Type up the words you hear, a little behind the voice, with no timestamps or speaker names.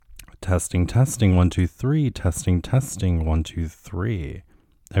Testing, testing, 1, 2, 3. Testing, testing, 1, 2, 3.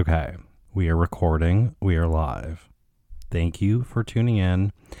 Okay, we are recording. We are live. Thank you for tuning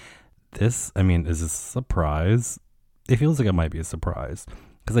in. Is this a surprise? It feels like it might be a surprise.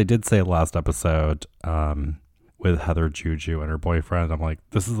 Because I did say last episode with Heather Juju and her boyfriend, I'm like,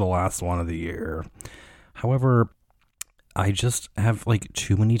 this is the last one of the year. However, I just have like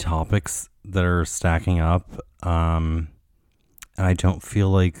too many topics that are stacking up. And I don't feel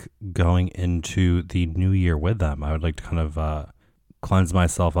like going into the new year with them. I would like to kind of cleanse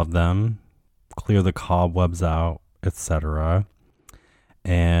myself of them, clear the cobwebs out, etc.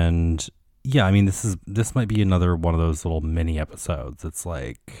 And yeah, I mean, this might be another one of those little mini episodes. It's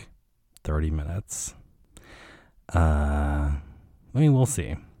like 30 minutes. We'll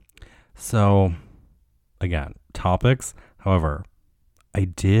see. So again, topics. However,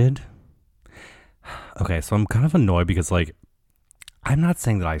 okay, so I'm kind of annoyed because like, I'm not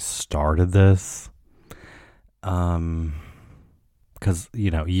saying that I started this, because,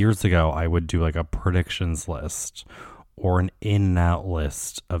 years ago I would do like a predictions list or an in and out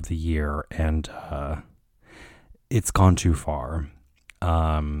list of the year, and it's gone too far.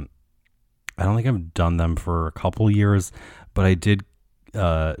 I don't think I've done them for a couple years, but I did.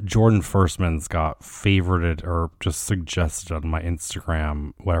 Jordan Firstman's got favorited or just suggested on my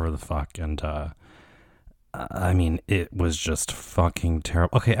Instagram, whatever the fuck, and it was just fucking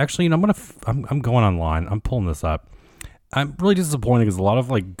terrible. Okay, actually, I'm going online. I'm pulling this up. I'm really disappointed because a lot of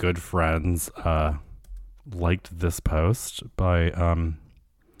like good friends liked this post by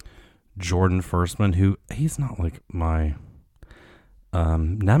Jordan Firstman, who he's not like my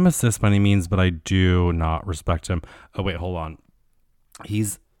nemesis by any means, but I do not respect him. Oh wait, hold on.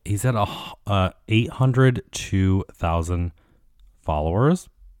 He's at 802,000 followers.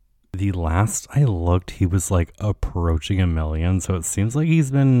 The last I looked, he was like approaching 1 million. So it seems like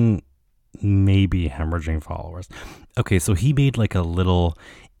he's been maybe hemorrhaging followers. Okay, so he made like a little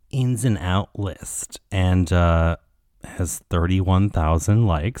ins and out list and has 31,000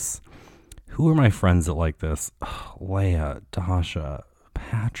 likes. Who are my friends that like this? Oh, Leia, Dasha,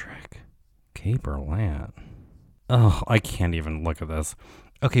 Patrick, Caperland. Oh, I can't even look at this.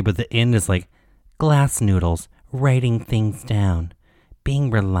 Okay, but the end is like glass noodles, writing things down,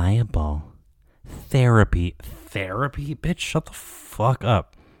 being reliable, therapy, bitch, shut the fuck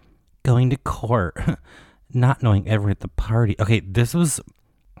up, going to court, not knowing everyone at the party. Okay, this is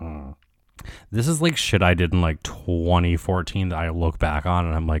like shit I did in like 2014 that I look back on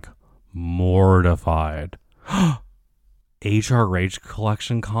and I'm like mortified. HR Rage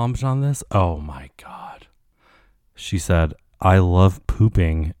Collection commented on this. Oh my god. She said, I love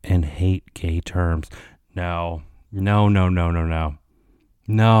pooping and hate gay terms. No,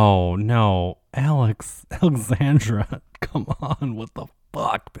 Alexandra, come on, what the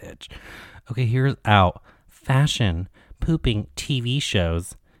fuck, bitch? Okay, here's out. Fashion, pooping, TV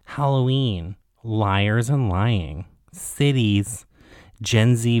shows, Halloween, liars and lying, cities,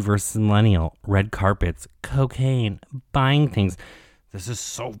 Gen Z versus millennial, red carpets, cocaine, buying things. This is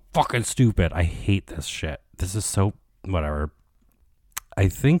so fucking stupid. I hate this shit. This is so whatever. I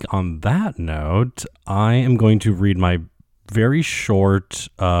think on that note, I am going to read my very short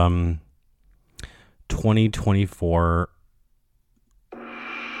 2024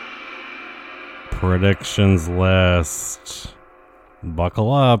 predictions list.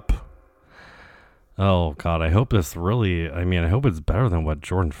 Buckle up. Oh god, I hope this I hope it's better than what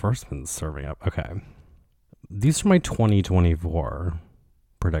Jordan Firstman's serving up. Okay. These are my 2024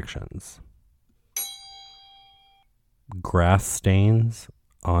 predictions. Grass stains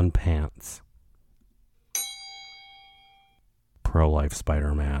on pants. Pro-life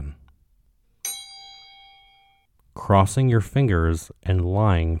Spider-Man. Crossing your fingers and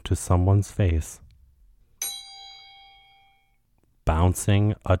lying to someone's face.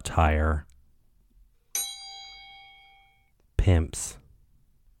 Bouncing a tire. Pimps.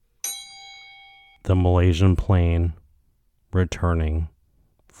 The Malaysian plane returning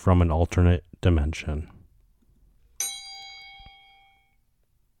from an alternate dimension.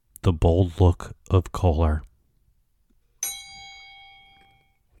 The bold look of Kohler.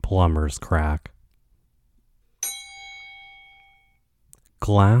 Plumber's crack.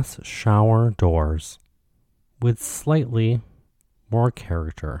 Glass shower doors with slightly more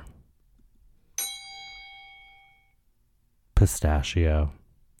character. Pistachio.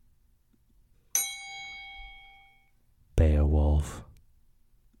 Beowulf.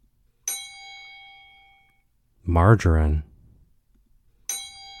 Margarine.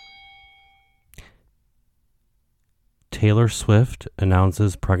 Taylor Swift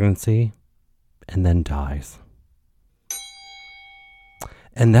announces pregnancy and then dies.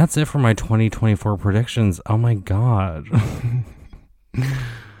 And that's it for my 2024 predictions. Oh my God.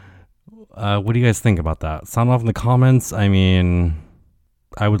 What do you guys think about that? Sound off in the comments. I mean,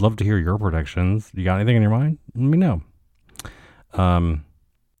 I would love to hear your predictions. You got anything in your mind? Let me know.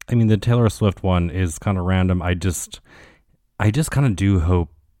 I mean, the Taylor Swift one is kind of random. I just kind of do hope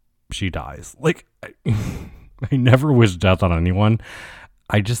she dies. Like, I never wish death on anyone.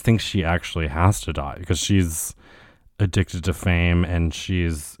 I just think she actually has to die because she's addicted to fame and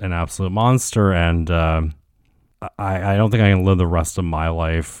she's an absolute monster. And I don't think I can live the rest of my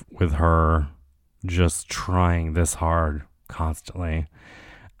life with her just trying this hard constantly.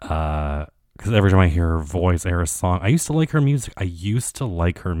 Because every time I hear her voice, I hear a song. I used to like her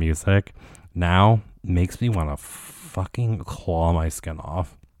music. Now makes me want to fucking claw my skin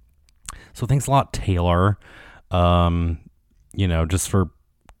off. So thanks a lot, Taylor. Just for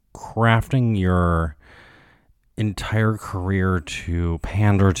crafting your entire career to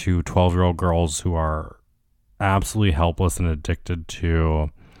pander to 12-year-old girls who are absolutely helpless and addicted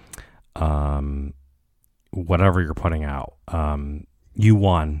to whatever you're putting out. You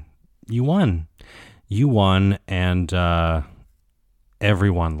won, and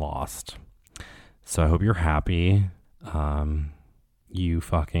everyone lost. So I hope you're happy. You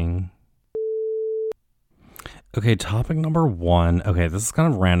fucking... Okay, topic number 1. Okay, this is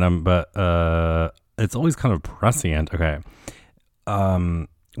kind of random, but it's always kind of prescient. Okay.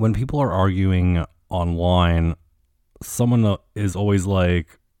 When people are arguing online, someone is always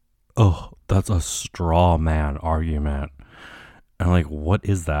like, oh, that's a straw man argument. And I'm like, what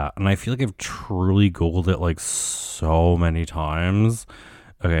is that? And I feel like I've truly Googled it like so many times.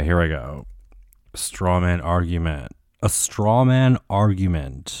 Okay, here I go. Straw man argument. A straw man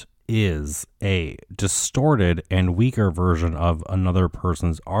argument is a distorted and weaker version of another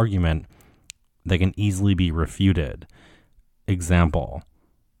person's argument that can easily be refuted. Example,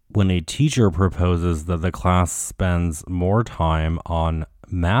 when a teacher proposes that the class spends more time on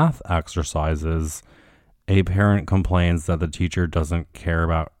math exercises, a parent complains that the teacher doesn't care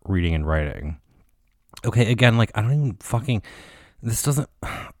about reading and writing. Okay, again, like, I don't even fucking... This doesn't...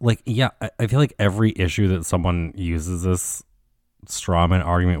 Like, yeah, I feel like every issue that someone uses this strawman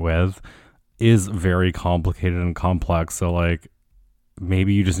argument with is very complicated and complex. So, like,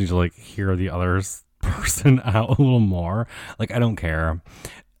 maybe you just need to, like, hear the other person out a little more. Like, I don't care.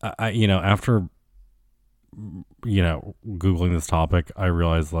 After... Googling this topic, I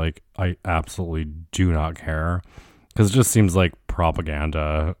realized, like, I absolutely do not care, because it just seems like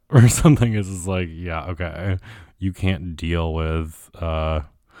propaganda or something. Is just like, yeah, okay, you can't deal with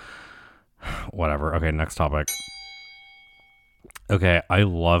whatever. Okay, next topic. Okay, I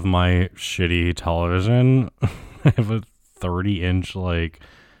love my shitty television. I have a 30-inch, like,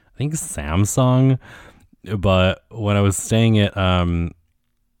 I think Samsung, but when I was staying at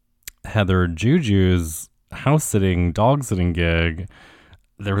Heather Juju's dog sitting gig,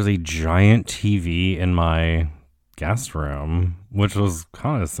 there was a giant TV in my guest room, which was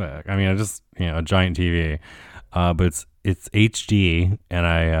kind of sick. I mean, a giant TV, but it's HD, and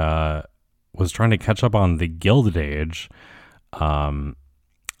I was trying to catch up on The Gilded Age. I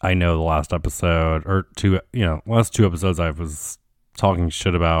know the last episode or last two episodes I was talking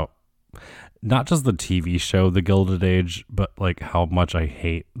shit about not just the TV show The Gilded Age, but like how much I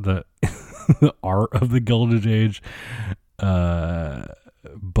hate the the art of The Gilded Age.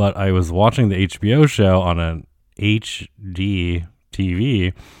 But I was watching the HBO show on an HD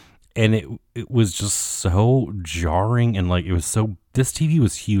TV, and it was just so jarring, and like this TV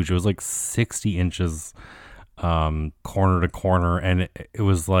was huge. It was like 60 inches corner to corner, and it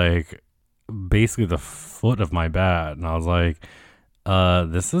was like basically the foot of my bed, and I was like,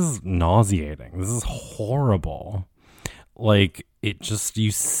 this is nauseating. This is horrible. Like, it just,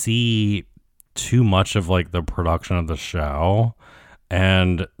 you see too much of like the production of the show,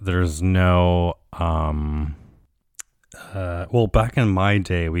 and there's no well, back in my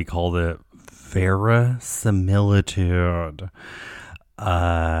day we called it verisimilitude,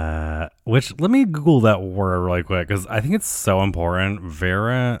 which, let me Google that word really quick, because I think it's so important.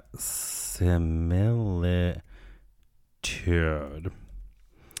 Verisimilitude.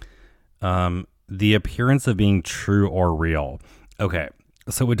 The appearance of being true or real. Okay,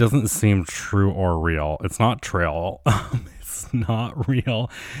 so it doesn't seem true or real. It's not trail. It's not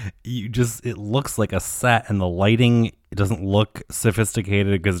real. It looks like a set, and the lighting, it doesn't look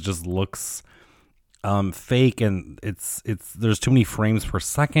sophisticated because it just looks fake, and it's there's too many frames per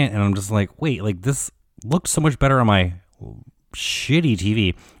second, and I'm just like, wait, like, this looks so much better on my shitty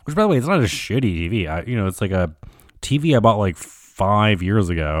TV, which, by the way, it's not a shitty TV. It's like a TV I bought like 5 years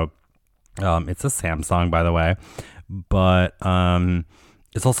ago. It's a Samsung, by the way, but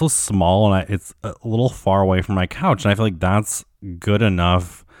it's also small, and it's a little far away from my couch, and I feel like that's good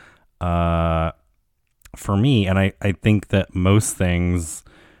enough for me. And I think that most things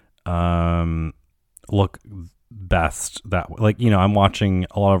look best that way. Like, I'm watching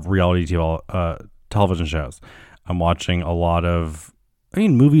a lot of reality TV, television shows. I'm watching a lot of,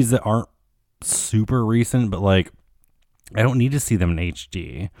 movies that aren't super recent, but like, I don't need to see them in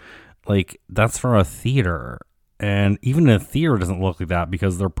HD. Like, that's for a theater. And even a theater doesn't look like that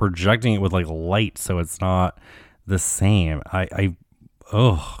because they're projecting it with like light, so it's not the same.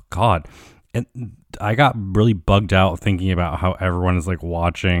 Oh God. And I got really bugged out thinking about how everyone is like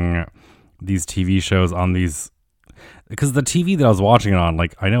watching these TV shows on these, because the TV that I was watching it on,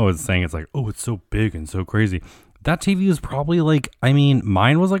 like, I know it's saying it's like, oh, it's so big and so crazy. That TV is probably like,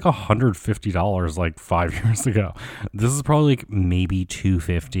 mine was like $150 like 5 years ago. This is probably like maybe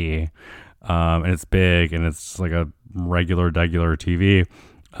 $250. And it's big, and it's like a regular TV,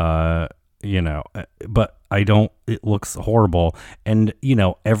 but it looks horrible. And,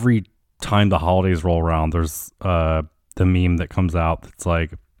 every time the holidays roll around, there's, the meme that comes out that's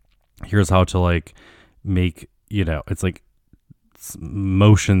like, here's how to like make, it's like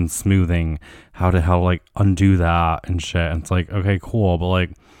motion smoothing, how to like undo that and shit. And it's like, okay, cool. But like,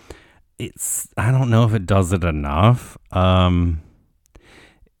 I don't know if it does it enough.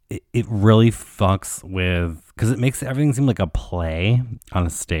 It really fucks with, because it makes everything seem like a play on a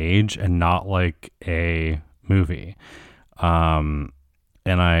stage and not like a movie. And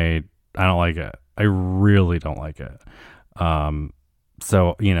I don't like it. I really don't like it.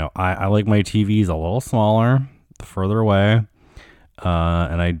 So, I like my TVs a little smaller, further away.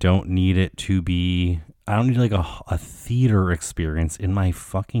 And I don't need it to be, I don't need like a theater experience in my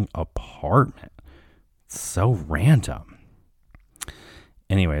fucking apartment. It's so random.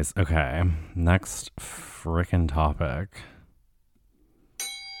 Anyways, okay. Next frickin' topic.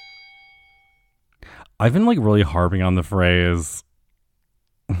 I've been like really harping on the phrase,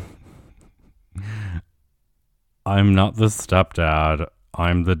 I'm not the stepdad,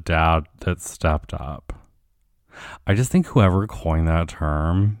 I'm the dad that stepped up. I just think whoever coined that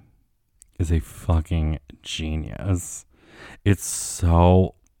term is a fucking genius. It's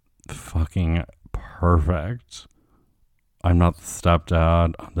so fucking perfect. I'm not the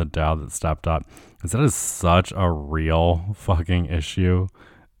stepdad, I'm the dad that stepped up. Because that is such a real fucking issue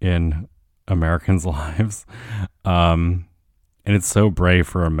in Americans' lives. And it's so brave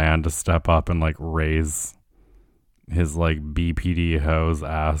for a man to step up and like raise his like BPD hose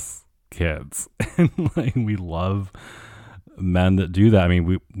ass kids. And like, we love men that do that.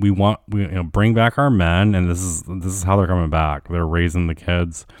 We want bring back our men, and this is how they're coming back. They're raising the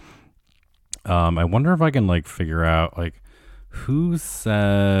kids. I wonder if I can like figure out like who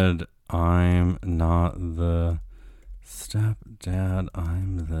said I'm not the stepdad,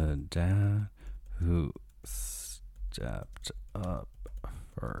 I'm the dad who stepped up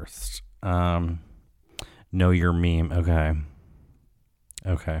first. Know your meme. Okay.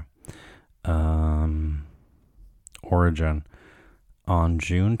 Origin. On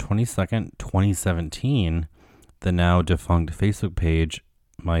June 22nd, 2017, the now defunct Facebook page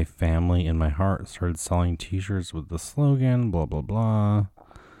My Family in My Heart started selling t-shirts with the slogan blah blah blah.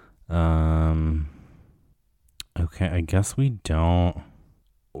 Okay, I guess we don't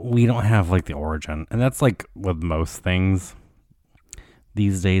have like the origin, and that's like with most things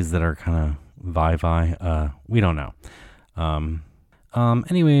these days that are kind of vi. We don't know.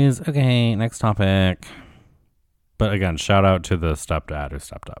 Anyways, okay, next topic. But again, shout out to the stepdad who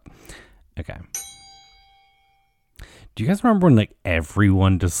stepped up. Okay. Do you guys remember when like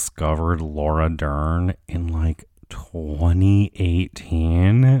everyone discovered Laura Dern in like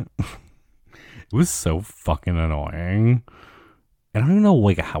 2018? It was so fucking annoying. I don't even know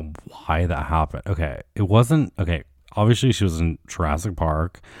like why that happened. Okay, it wasn't okay. Obviously, she was in Jurassic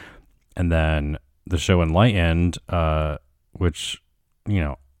Park, and then the show Enlightened, which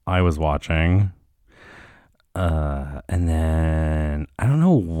I was watching, and then I don't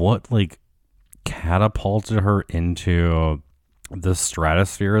know what like catapulted her into the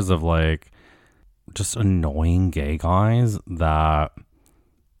stratospheres of like just annoying gay guys that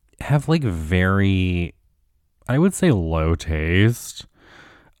have like very, I would say, low taste.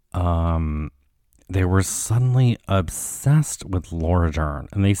 They were suddenly obsessed with Laura Dern,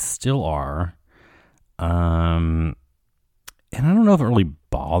 and they still are. And I don't know if it really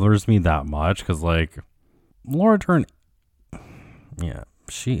bothers me that much, because like Laura Dern, yeah,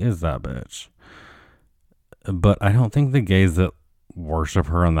 she is that bitch. But I don't think the gays that worship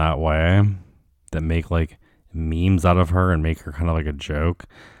her in that way, that make like memes out of her and make her kind of like a joke,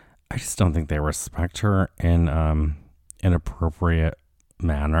 I just don't think they respect her in an appropriate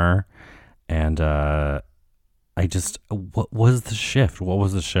manner. And what was the shift? What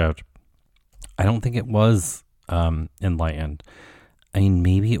was the shift? I don't think it was enlightened. I mean,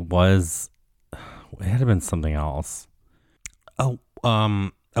 maybe it was, it had been something else. Oh,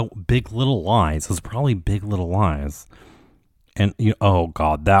 Big Little Lies. It was probably Big Little Lies. And, oh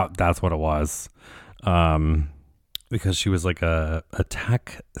God, that's what it was. Because she was like a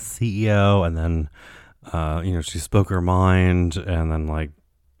tech CEO, and then, she spoke her mind, and then like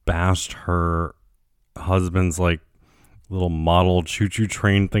bashed her husband's like little model choo-choo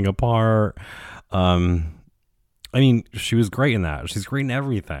train thing apart. I mean, she was great in that. She's great in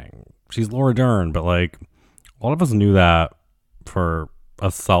everything. She's Laura Dern, but like a lot of us knew that for a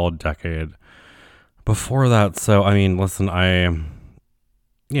solid decade before that. So, I mean, listen, I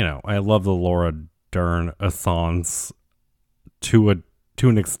love the Laura Dern essence to an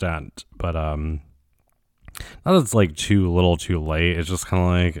extent, but not that it's like too little too late. It's just kind of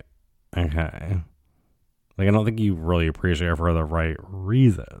like, okay, like I don't think you really appreciate her for the right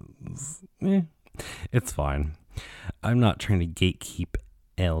reasons. It's fine. I'm not trying to gatekeep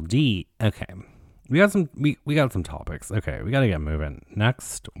LD. Okay, we got some topics. Okay, we got to get moving.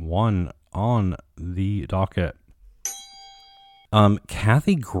 Next one on the docket.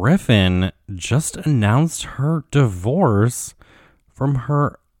 Kathy Griffin just announced her divorce from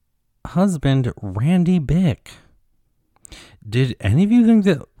her husband, Randy Bick. Did any of you think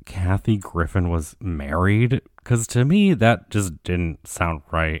that Kathy Griffin was married? Because to me, that just didn't sound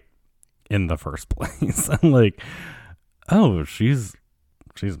right in the first place. I'm like, oh, she's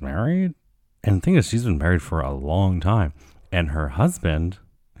married? And the thing is, she's been married for a long time. And her husband,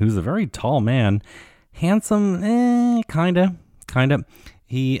 who's a very tall man, handsome, kind of.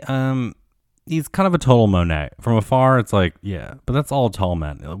 He's kind of a total Monet. From afar, it's like, yeah, but that's all tall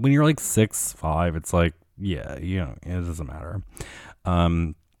men. When you're like 6'5", it's like, yeah, it doesn't matter.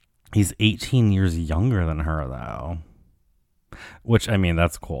 He's 18 years younger than her, though. Which, I mean,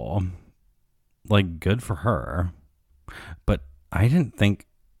 that's cool. Like, good for her. But I didn't think,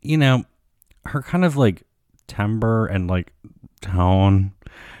 her kind of like timbre and like tone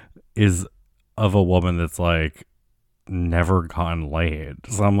is of a woman that's like never gotten laid.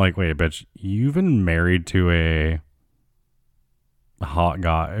 So I'm like, wait, bitch, you've been married to a hot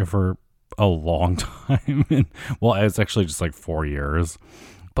guy for a long time. And, well, it's actually just like 4 years.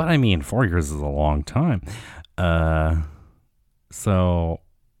 But I mean, 4 years is a long time. So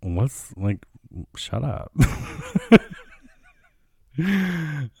what's like, shut up.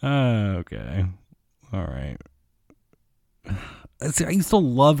 Okay. All right. See, I used to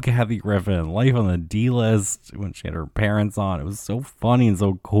love Kathy Griffin. Life on the D-List, when she had her parents on. It was so funny and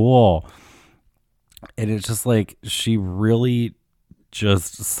so cool. And it's just like, she really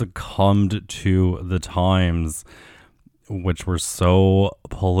just succumbed to the times, which were so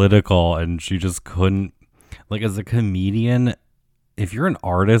political, and she just couldn't, like, as a comedian, if you're an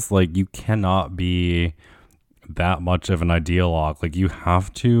artist, like, you cannot be that much of an ideologue. Like, you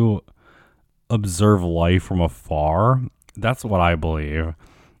have to observe life from afar. That's what I believe.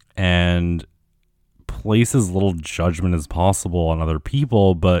 And place as little judgment as possible on other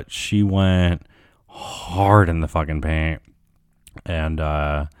people, but she went hard in the fucking paint. And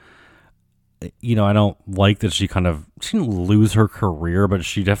I don't like that she didn't lose her career, but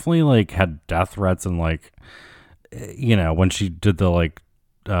she definitely like had death threats, and like, when she did the like,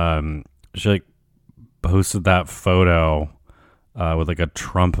 she like posted that photo with like a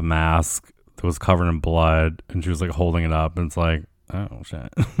Trump mask that was covered in blood, and she was like holding it up, and it's like, oh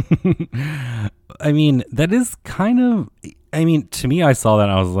shit. I mean, that is kind of, to me, I saw that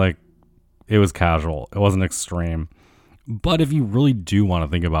and I was like, it was casual. It wasn't extreme. But if you really do want to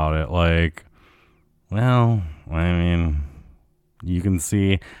think about it, like, well, you can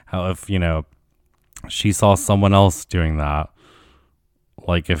see how if, she saw someone else doing that,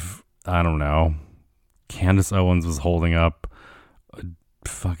 like if, I don't know, Candace Owens was holding up a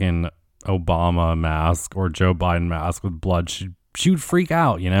fucking Obama mask or Joe Biden mask with blood, she would freak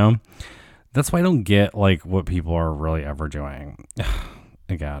out, That's why I don't get, like, what people are really ever doing.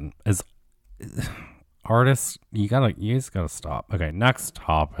 Again, as artists, you guys gotta stop. Okay, next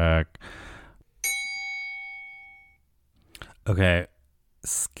topic. Okay,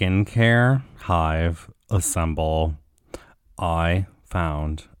 skincare, Hive, Assemble. I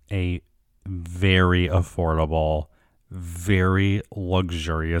found a very affordable, very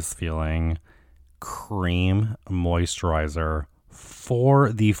luxurious feeling cream moisturizer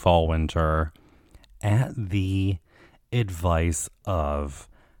for the fall winter at the advice of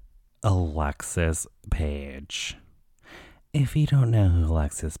Alexis Page. If you don't know who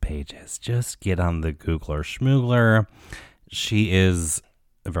Alexis Page is, just get on the Googler Schmoogler. She is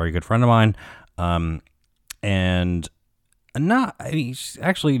a very good friend of mine. And she's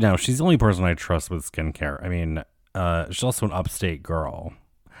the only person I trust with skincare. I mean, she's also an upstate girl.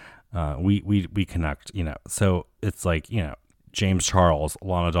 We connect, so it's like, James Charles,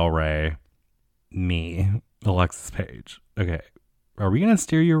 Lana Del Rey, me, Alexis Page. Okay. Are we going to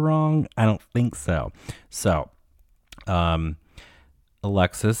steer you wrong? I don't think so. So,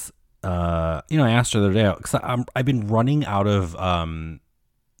 Alexis, I asked her the other day, because I've been running out of, when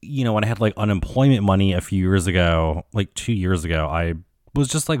I had like unemployment money a few years ago, like 2 years ago, I was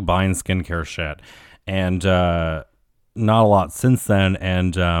just like buying skincare shit, and not a lot since then.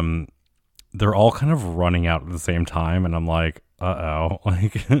 And they're all kind of running out at the same time, and I'm like, but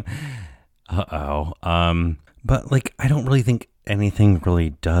like, I don't really think anything really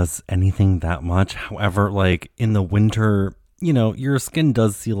does anything that much. However, like in the winter, your skin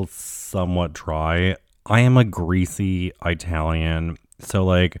does feel somewhat dry. I am a greasy Italian, so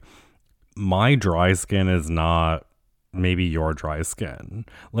like my dry skin is not maybe your dry skin.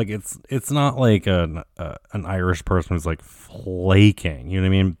 Like it's not like an Irish person who's like flaking, you know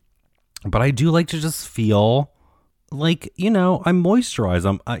what I mean? But I do like to just feel like, I'm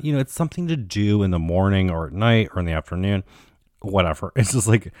moisturized. It's something to do in the morning or at night or in the afternoon, whatever. It's just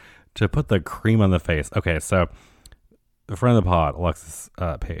like to put the cream on the face. Okay, so a friend of the pod, Alexis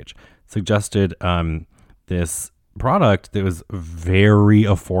Page, suggested this product that was very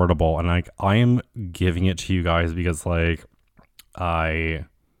affordable, and like I am giving it to you guys because like I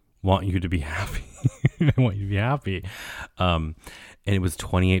want you to be happy. I want you to be happy. And it was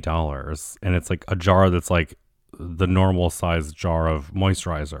 $28, and it's like a jar that's like the normal size jar of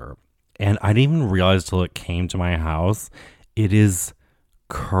moisturizer. And I didn't even realize till it came to my house, it is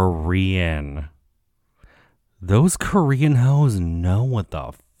Korean. Those Korean hoes know what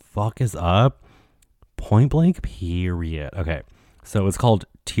the fuck is up. Point blank, period. Okay, so it's called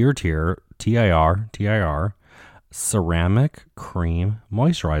Tir, Tir, ceramic cream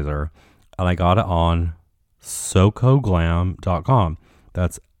moisturizer, and I got it on SokoGlam.com.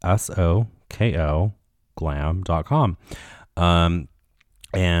 That's SOKO glam.com.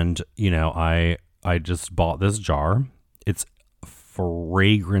 And I just bought this jar. It's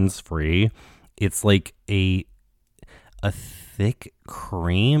fragrance free. It's like a thick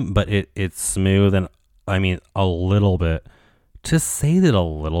cream, but it's smooth, and I mean a little bit. To say that a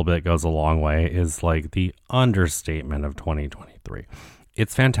little bit goes a long way is like the understatement of 2023.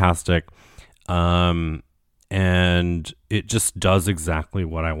 It's fantastic. And it just does exactly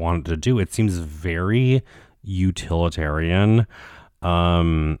what I want it to do. It seems very utilitarian,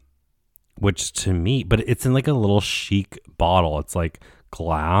 which to me, but it's in like a little chic bottle. It's like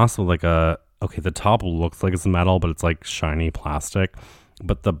glass with like the top looks like it's metal, but it's like shiny plastic.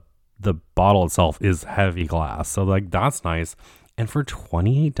 But the bottle itself is heavy glass. So like that's nice. And for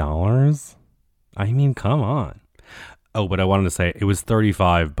 $28, I mean, come on. Oh, but I wanted to say it was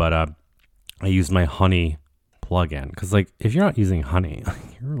 $35, but I used my honey plug-in, because like if you're not using honey,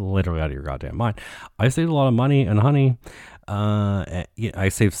 you're literally out of your goddamn mind. I saved a lot of money on honey. I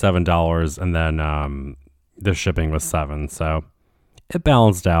saved $7, and then the shipping was $7, so it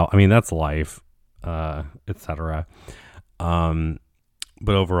balanced out. I mean, that's life, etc. But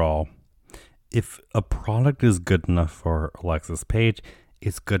overall, if a product is good enough for Alexis Page,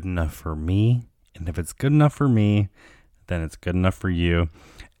 it's good enough for me. And if it's good enough for me, then it's good enough for you.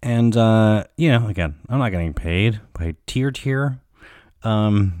 And, again, I'm not getting paid by Tir. Tur. I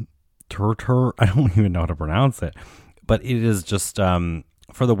don't even know how to pronounce it. But it is just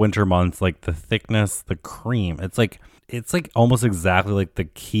for the winter months, like the thickness, the cream. It's like almost exactly like the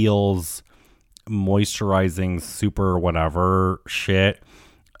Kiehl's moisturizing super whatever shit.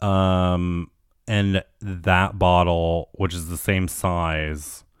 And that bottle, which is the same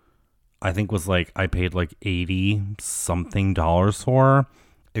size, I think was like, I paid like $80 something for,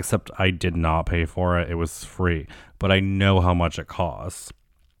 except I did not pay for it. It was free, but I know how much it costs,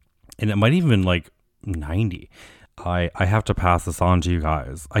 and it might even like 90. I have to pass this on to you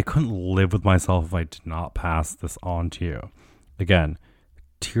guys. I couldn't live with myself if I did not pass this on to you. Again,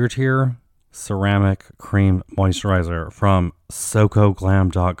 Tir ceramic cream moisturizer from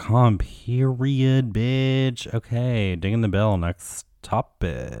SokoGlam.com, period, bitch. Okay, ding in the bell. Next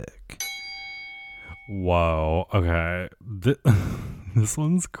topic. Whoa. Okay. This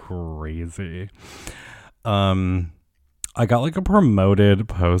one's crazy. I got like a promoted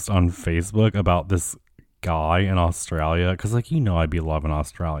post on Facebook about this guy in Australia, because like, I'd be loving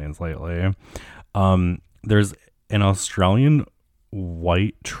Australians lately. There's an Australian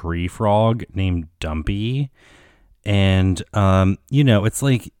white tree frog named Dumpy, and it's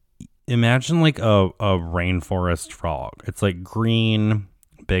like, imagine like a rainforest frog. It's like green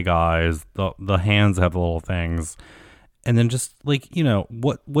big eyes, the hands have the little things. And then just like, you know,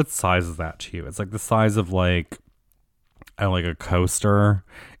 what size is that to you? It's like the size of like, I don't know, like a coaster.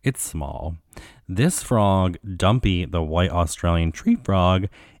 It's small. This frog, Dumpy, the white Australian tree frog,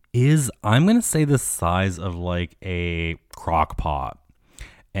 is, I'm going to say, the size of like a crock pot.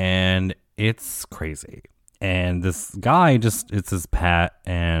 And it's crazy. And this guy it's his pet,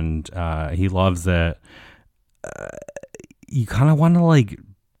 and he loves it. You kind of want to like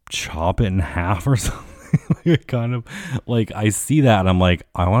chop it in half or something. Kind of like, I see that and I'm like,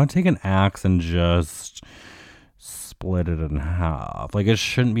 I want to take an axe and just split it in half. Like, it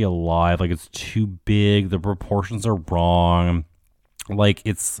shouldn't be alive. Like, it's too big. The proportions are wrong. Like,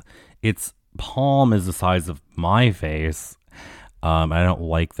 its palm is the size of my face. I don't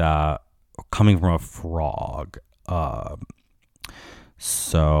like that coming from a frog.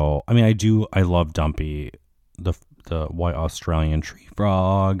 So I mean, I love Dumpy, the white Australian tree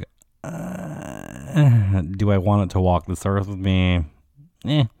frog. Do I want it to walk this earth with me?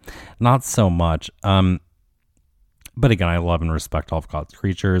 Not so much. But again, I love and respect all of God's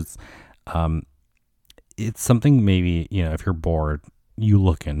creatures. It's something maybe, you know, if you're bored, you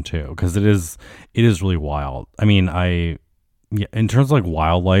look into, because it is really wild. I mean, in terms of like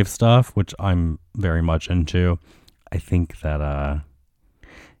wildlife stuff, which I'm very much into, I think that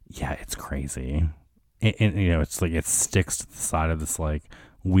it's crazy. And you know, it's like it sticks to the side of this like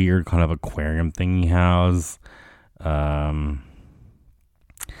weird kind of aquarium thing he has.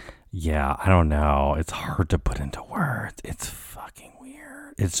 Yeah, I don't know. It's hard to put into words. It's fucking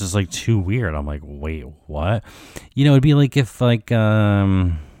weird. It's just like too weird. I'm like, wait, what? You know, it'd be like if like,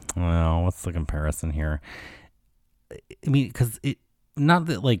 well, what's the comparison here? I mean, because not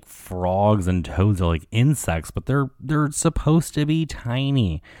that like frogs and toads are like insects, but they're supposed to be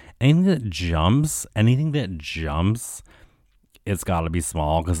tiny. Anything that jumps, it's got to be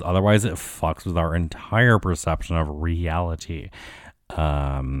small, because otherwise it fucks with our entire perception of reality.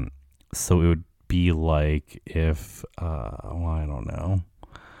 So it would be like if, well, I don't know,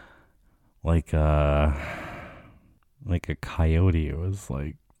 like a coyote was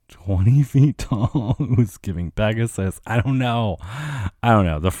like 20 feet tall, who's giving Pegasus. I don't know.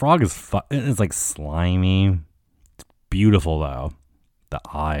 The frog is it's like slimy. It's beautiful though. The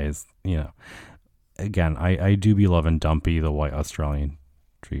eyes, you know. Again, I do be loving Dumpy, the white Australian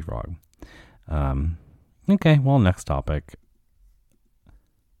tree frog. Okay, well, next topic.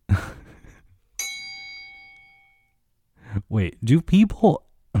 Wait, do people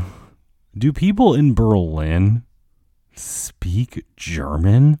in Berlin speak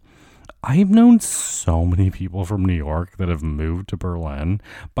German? I've known so many people from New York that have moved to Berlin.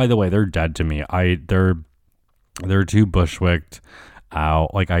 By the way, they're dead to me. They're too Bushwicked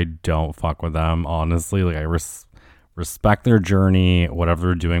out. Like, I don't fuck with them, honestly. Like, I respect their journey, whatever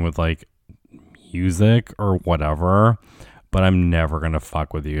they're doing with like music or whatever, but I'm never gonna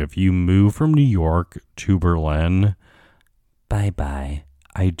fuck with you if you move from New York to Berlin. Bye.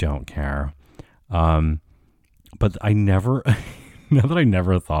 I don't care. But I never now that I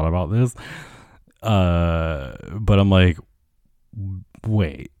never thought about this, but I'm like,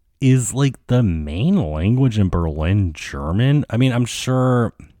 wait, is like the main language in Berlin German? I mean, I'm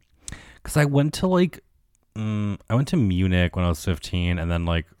sure, because I went to Munich when I was 15, and then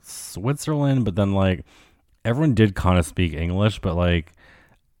like Switzerland, but then like everyone did kind of speak English, but like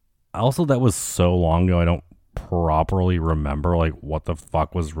also that was so long ago, I don't properly remember like what the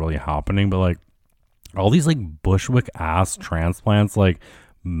fuck was really happening. But like all these like Bushwick ass transplants like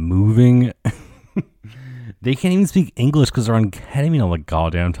moving they can't even speak English because they're on ketamine all the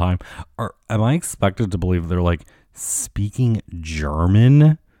goddamn time. Or am I expected to believe they're like speaking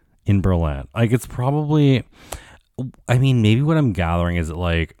German in Berlin? Like, it's probably, I mean, maybe what I'm gathering is that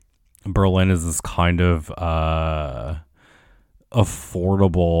like Berlin is this kind of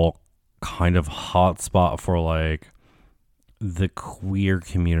affordable kind of hotspot for like the queer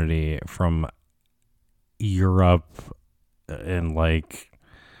community from Europe and like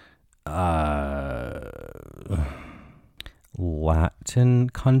Latin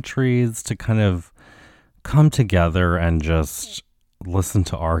countries to kind of come together and just listen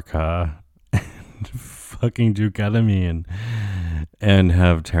to Arca and fucking do ketamine and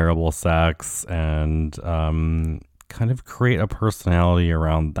have terrible sex and kind of create a personality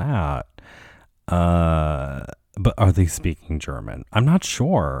around that. But are they speaking German? I'm not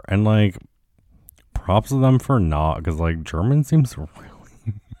sure. And like, props to them for not, because like German seems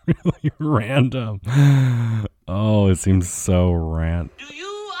really random. Oh, it seems so random. Do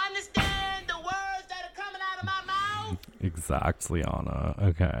you understand the words that are coming out of my mouth? Exactly, Anna.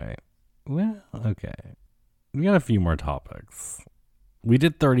 Okay. Well, okay. We got a few more topics. We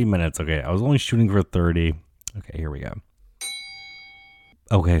did 30 minutes. Okay, I was only shooting for 30. Okay, here we go.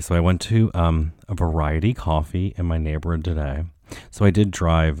 Okay, so I went to a Variety Coffee in my neighborhood today. So I did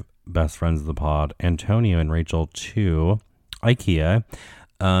drive best friends of the pod, Antonio and Rachel, to IKEA.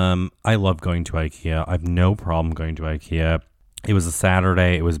 I love going to IKEA. I have no problem going to IKEA. It was a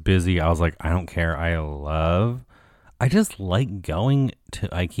Saturday. It was busy. I was like, I don't care. I just like going to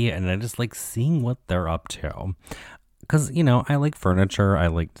IKEA, and I just like seeing what they're up to. Because, you know, I like furniture. I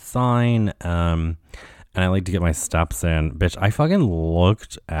like design. And I like to get my steps in. Bitch, I fucking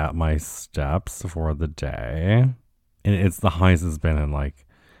looked at my steps for the day. And it's the highest it's been in like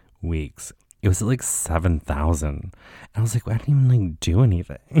weeks. It was at like 7,000. And I was like, I didn't even like do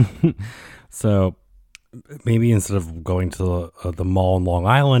anything. So maybe instead of going to the mall in Long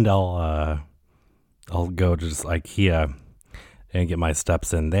Island, I'll go to just IKEA and get my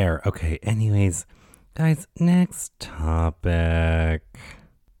steps in there. Okay, anyways, guys, next topic.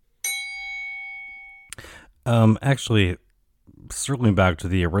 Actually, circling back to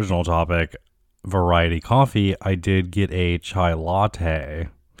the original topic, Variety Coffee, I did get a chai latte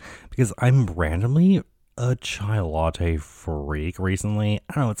because I'm randomly a chai latte freak recently.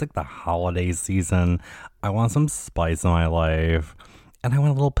 I don't know, it's like the holiday season. I want some spice in my life and I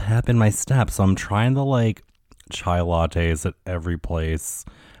want a little pep in my step. So I'm trying to like chai lattes at every place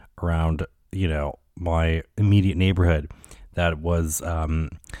around, you know, my immediate neighborhood. That was,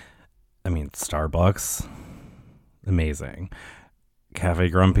 Starbucks. Amazing. Cafe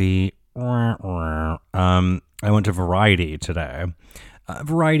Grumpy. I went to Variety today.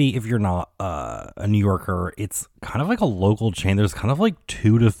 Variety, if you're not a New Yorker, it's kind of like a local chain. There's kind of like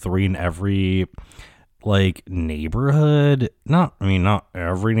 2 to 3 in every like neighborhood. Not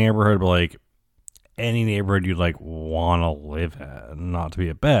every neighborhood, but like any neighborhood you'd like want to live in, not to be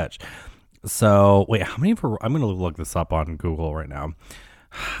a bitch. So wait, how many? I'm gonna look this up on Google right now.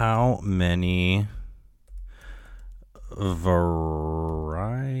 How many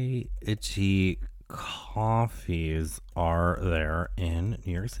Variety coffees are there in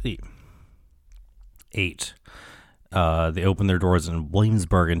New York City? 8. They opened their doors in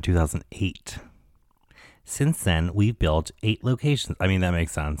Williamsburg in 2008. Since then, we've built 8 locations. I mean, that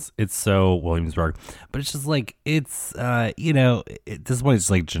makes sense. It's so Williamsburg, but it's just like, it's, at this point, it's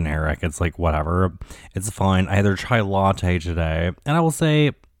like generic. It's like, whatever. It's fine. I had their chai latte today, and I will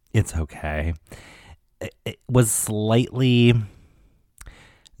say it's okay. It was slightly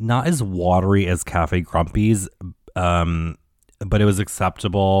not as watery as Cafe Grumpy's, but it was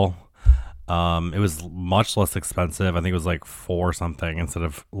acceptable. It was much less expensive. I think it was like 4 something instead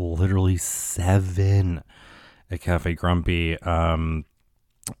of literally 7 at Cafe Grumpy. Starbucks.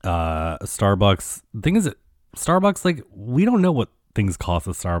 The thing is, Starbucks, like, we don't know what things cost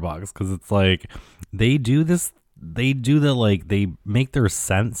at Starbucks because it's like they make their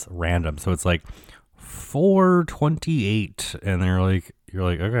cents random. So it's like $4.28, and you're like,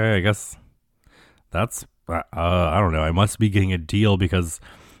 okay, I guess that's I don't know. I must be getting a deal because,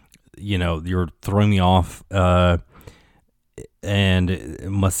 you know, you're throwing me off, and it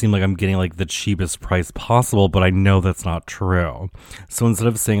must seem like I'm getting like the cheapest price possible, but I know that's not true. So instead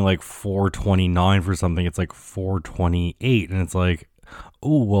of saying like $4.29 for something, it's like $4.28, and it's like,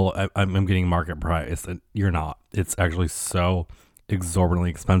 oh well, I'm getting market price, and you're not. It's actually so exorbitantly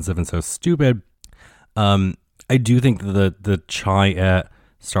expensive and so stupid. I do think that the chai at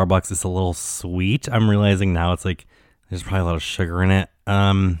Starbucks is a little sweet. I'm realizing now it's like there's probably a lot of sugar in it.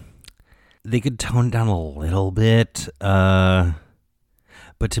 They could tone it down a little bit, but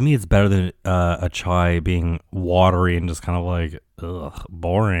to me it's better than a chai being watery and just kind of like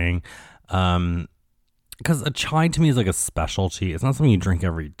boring. Because a chai to me is like a specialty. It's not something you drink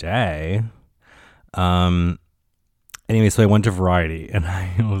every day. Anyway, so I went to Variety and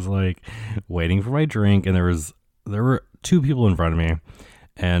I was like waiting for my drink, and there were 2 people in front of me,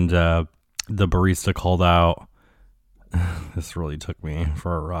 and the barista called out. This really took me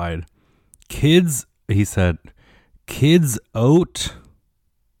for a ride. He said, kids oat.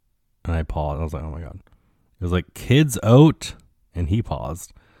 And I paused. I was like, oh my God. It was like, kids oat. And he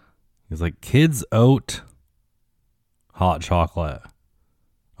paused. He was like, kids oat hot chocolate.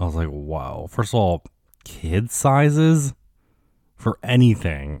 I was like, wow. First of all, kid sizes for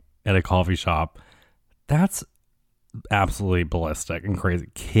anything at a coffee shop, that's absolutely ballistic and crazy.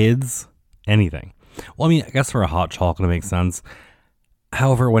 Kids, anything. Well, I mean, I guess for a hot chocolate, it makes sense.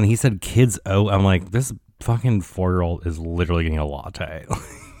 However, when he said kids oat, I'm like, this fucking 4-year-old is literally getting a latte.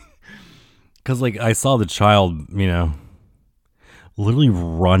 Because, like, I saw the child, you know, literally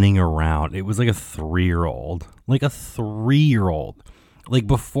running around. It was like a 3-year-old. Like a 3-year-old. Like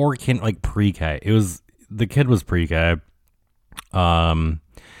before, pre-K. The kid was pre-K. And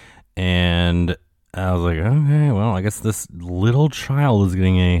I was like, okay, well, I guess this little child is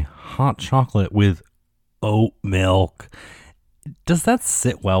getting a hot chocolate with oat milk. Does that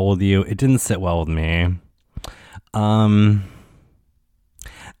sit well with you? It didn't sit well with me. I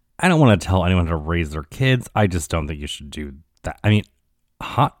don't want to tell anyone to raise their kids. I just don't think you should do that. I mean,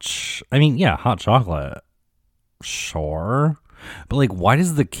 hot chocolate. Sure. But like, why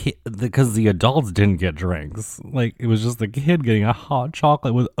does the kid, because the adults didn't get drinks. Like, it was just the kid getting a hot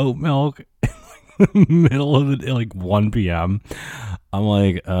chocolate with oat milk in the middle of the day, like 1 p.m. I'm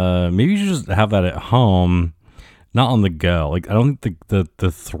like, maybe you should just have that at home, not on the go. Like, I don't think the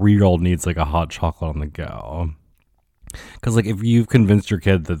 3-year-old needs like a hot chocolate on the go. Because like, if you've convinced your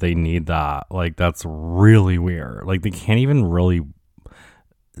kid that they need that, like, that's really weird. Like, they can't even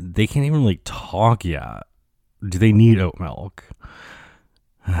like talk yet. Do they need oat milk?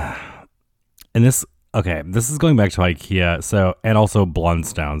 And this is going back to IKEA. So, and also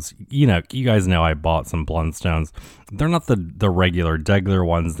Blundstones. You know, you guys know I bought some Blundstones. They're not the regular degular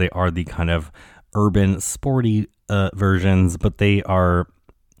ones. They are the kind of urban, sporty versions, but they are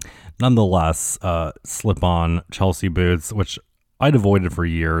nonetheless slip-on Chelsea boots, which I'd avoided for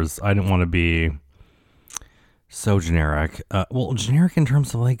years. I didn't want to be so generic. Well, generic in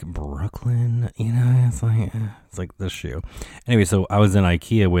terms of like Brooklyn, you know, it's like this shoe. Anyway, so I was in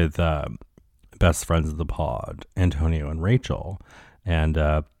IKEA with best friends of the pod, Antonio and Rachel. And,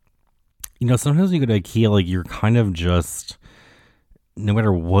 you know, sometimes you go to IKEA, like you're kind of just, no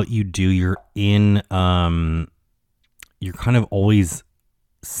matter what you do, you're in, you're kind of always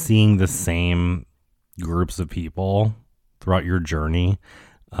seeing the same groups of people throughout your journey.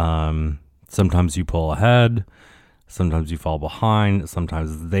 Sometimes you pull ahead, sometimes you fall behind,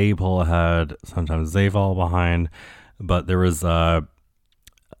 sometimes they pull ahead, sometimes they fall behind. But there was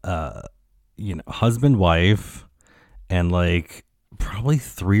you know, husband, wife, and like probably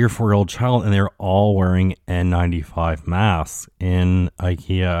 3 or 4-year-old child, and they're all wearing N95 masks in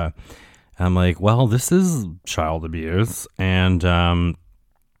IKEA. And I'm like, well, this is child abuse. And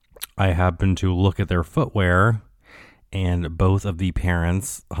I happened to look at their footwear, and both of the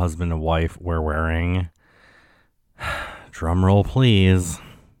parents, husband and wife, were wearing, drumroll please,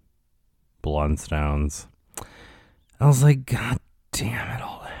 Blundstones. I was like, God damn it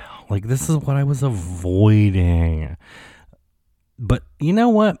all to hell. Like, this is what I was avoiding. But you know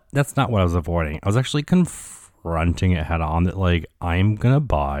what? That's not what I was avoiding. I was actually confronting it head on that, like, I'm going to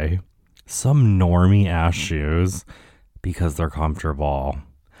buy some normie ass shoes because they're comfortable.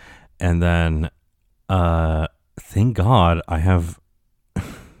 And then, thank God I have,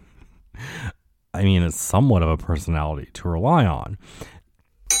 I mean, it's somewhat of a personality to rely on.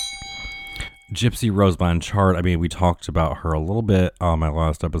 Gypsy Rose Blanchard, I mean, we talked about her a little bit on my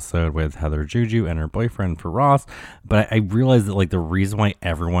last episode with Heather Juju and her boyfriend for Ross, but I realized that, like, the reason why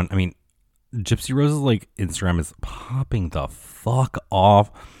everyone, I mean, Gypsy Rose's, like, Instagram is popping the fuck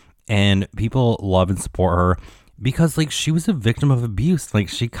off, and people love and support her because, like, she was a victim of abuse. Like,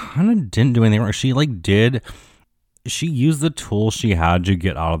 she kind of didn't do anything wrong. She used the tools she had to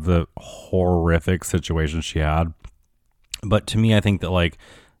get out of the horrific situation she had. But to me, I think that, like,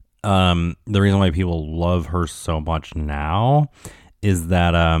 the reason why people love her so much now is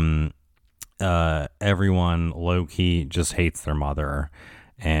that everyone low-key just hates their mother.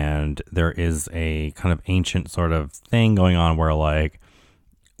 And there is a kind of ancient sort of thing going on where, like,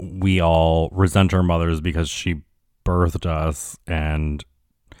 we all resent our mothers because she birthed us, and,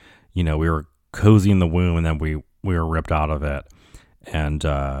 you know, we were cozy in the womb, and then we were ripped out of it, and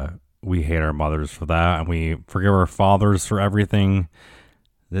we hate our mothers for that, and we forgive our fathers for everything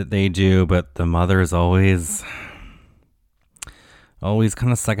that they do, but the mother is always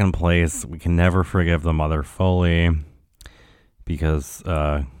kind of second place. We can never forgive the mother fully because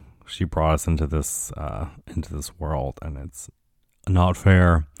she brought us into this world, and it's not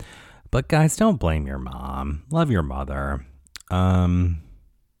fair. But guys, don't blame your mom. Love your mother. I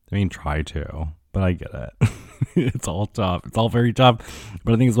mean, try to, but I get it. It's all tough. It's all very tough.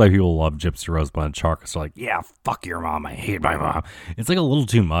 But I think it's why people love Gypsy Rose Blanchard, because they're like, yeah, fuck your mom. I hate my mom. It's like a little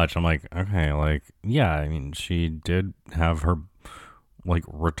too much. I'm like, okay, like, yeah, I mean, she did have her, like,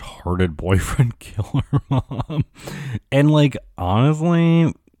 retarded boyfriend kill her mom. And, like,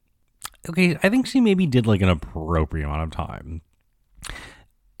 honestly, okay, I think she maybe did, like, an appropriate amount of time.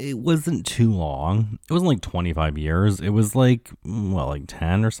 It wasn't too long. It wasn't like 25 years. It was like, well, like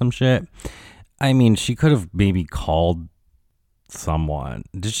 10 or some shit. I mean, she could have maybe called someone.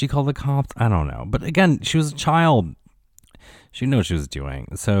 Did she call the cops? I don't know. But again, she was a child. She knew what she was doing.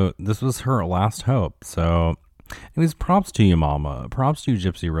 So this was her last hope. So anyways, props to you, mama. Props to you,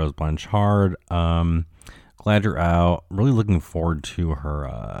 Gypsy Rose Blanchard. Glad you're out. Really looking forward to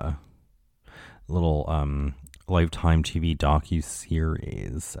her little Lifetime TV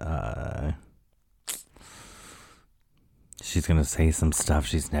docu-series. She's going to say some stuff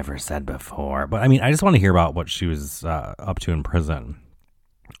she's never said before. But, I mean, I just want to hear about what she was up to in prison.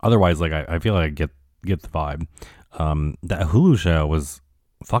 Otherwise, like, I feel like I get the vibe. That Hulu show was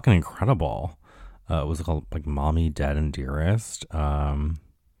fucking incredible. It was called, like, Mommy, Dad, and Dearest.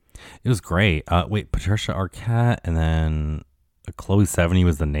 It was great. Wait, Patricia Arquette and then Chloe Sevigny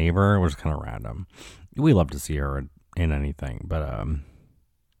was the neighbor, which is kind of random. We love to see her in anything. But,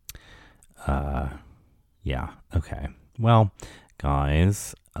 yeah, okay. Well,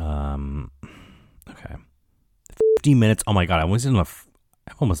 guys, okay, 50 minutes. Oh my god, I almost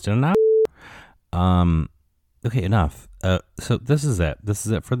did an hour. Okay, enough. So this is it. This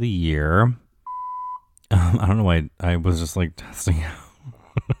is it for the year. I don't know why I was just like testing out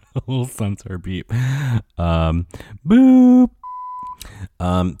a little sensor beep. Boop.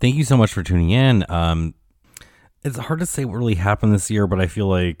 Thank you so much for tuning in. It's hard to say what really happened this year, but I feel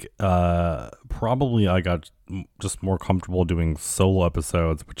like probably I got just more comfortable doing solo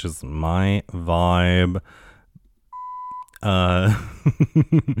episodes, which is my vibe.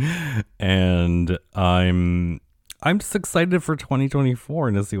 And I'm just excited for 2024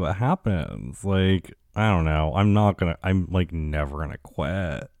 and to see what happens. Like, I don't know. I'm like never gonna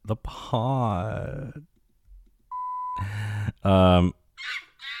quit the pod.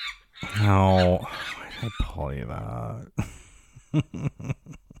 How I call you that?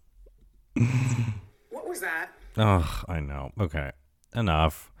 What was that? Ugh, I know. Okay,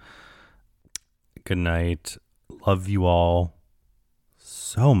 enough. Good night. Love you all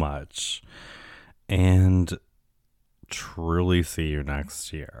so much. And truly see you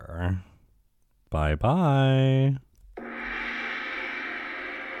next year. Bye-bye.